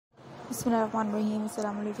Bismillahirrahmanirrahim.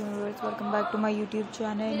 Assalamu alaikum viewers. Welcome back to my YouTube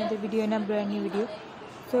channel. Another video and a brand new video.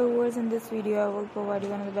 So viewers, in this video I will provide you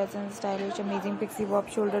one of the best and stylish, amazing pixie bob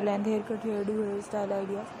shoulder length haircut, hairdo, hairstyle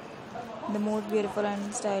ideas. The most beautiful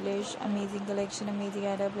and stylish, amazing collection, amazing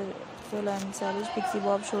idea, beautiful and stylish pixie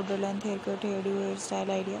bob shoulder length haircut, hairdo,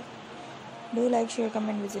 hairstyle idea. Do like, share,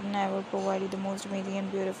 comment, visit, and I will provide you the most amazing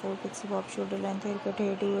and beautiful pixie bob shoulder length haircut,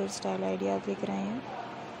 hairdo, hairstyle ideas लेकर आए हैं.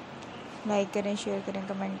 Like करें, share करें,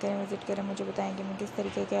 comment करें, visit करें. मुझे बताएं कि मैं किस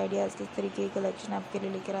तरीके के आइडियाज़, किस तरीके की कलेक्शन आपके लिए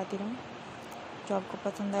लेकर आती रहूँ जो आपको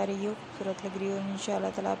पसंद आ रही हो, खूबसूरत लग रही हो.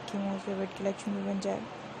 इंशाल्लाह ताला आपकी मोस्ट फेवरेट कलेक्शन भी बन जाए.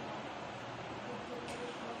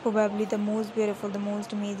 Probably the most beautiful, the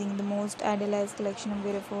most amazing, the most idealized collection of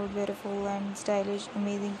beautiful and stylish,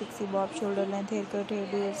 amazing pixie bob shoulder length haircut,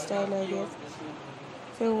 hairdo, hairstyle ideas.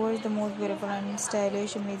 So what's the most beautiful and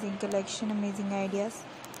stylish, amazing collection, amazing ideas.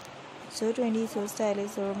 So trendy, so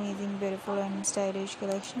stylish, so amazing, beautiful and stylish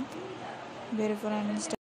collection. Beautiful and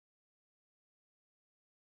stylish.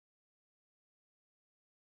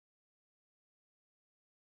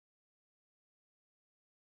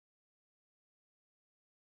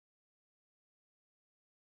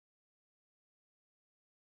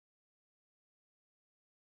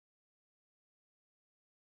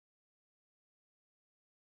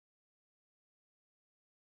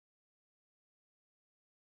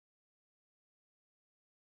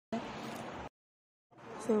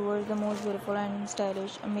 So what's the most beautiful and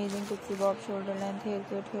stylish, amazing pixie bob shoulder length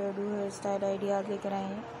haircut, hairdo, hairstyle ideas लेकर आए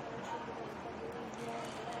हैं.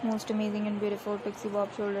 Most amazing and beautiful pixie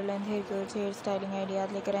Bob shoulder length hair cuts, hair styling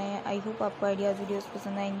ideas लेकर आए हैं. I hope आपको ideas videos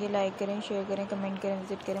पसंद आएंगे. Like करें, शेयर करें, कमेंट करें,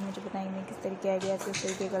 विजिट करें. मुझे बताएंगे मैं किस तरीके आइडियाज़, किस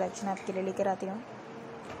तरीके कलेक्शन आपके लिए लेकर आती हूँ.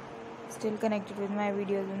 Still connected with my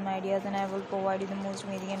videos and my ideas, and I will provide you the most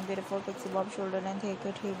amazing and beautiful pixie bob shoulder length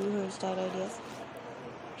haircut, hairdo, hairstyle ideas.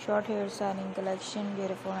 Short hair styling collection,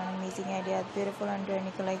 beautiful and amazing ideas, beautiful and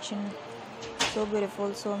trendy collection. So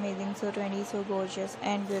beautiful, so amazing, so trendy, so gorgeous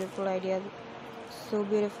and beautiful ideas. So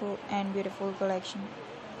beautiful and beautiful collection.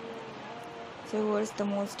 So what's the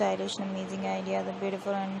most stylish and amazing idea? The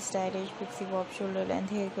beautiful and stylish pixie bob shoulder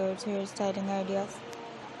length haircuts, hair styling ideas.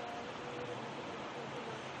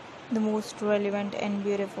 The most relevant and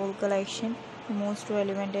beautiful collection. The most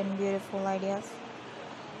relevant and beautiful ideas.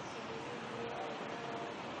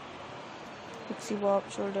 Pixie bob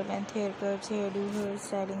shoulder length haircuts, hairdo, hair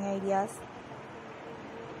styling ideas.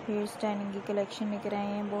 Hair styling की collection लेकर आए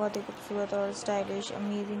हैं. बहुत ही खूबसूरत और stylish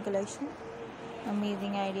amazing collection,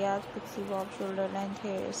 amazing ideas, pixie Bob shoulder length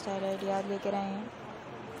hair style ideas लेकर आए हैं.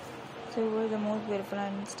 सो वो the most beautiful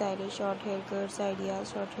and stylish short hair cuts ideas,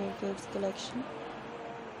 short hair cuts collection.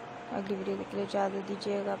 अगली वीडियो के लिए इजाज़त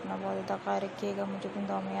दीजिएगा. अपना बहुत ज़्यादा ख्याल रखिएगा. मुझे अपनी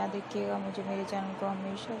दुआ में याद रखिएगा. मुझे मेरे चैनल को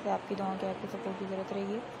हमेशा से आपकी दुआ की, आपकी सपोर्ट की ज़रूरत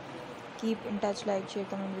रहेगी. Keep in touch, like, share,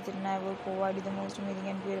 comment, visit, and I will provide you the most amazing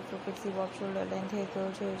and beautiful pixie bob shoulder length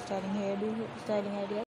haircuts, hair styling, hairdo, styling ideas.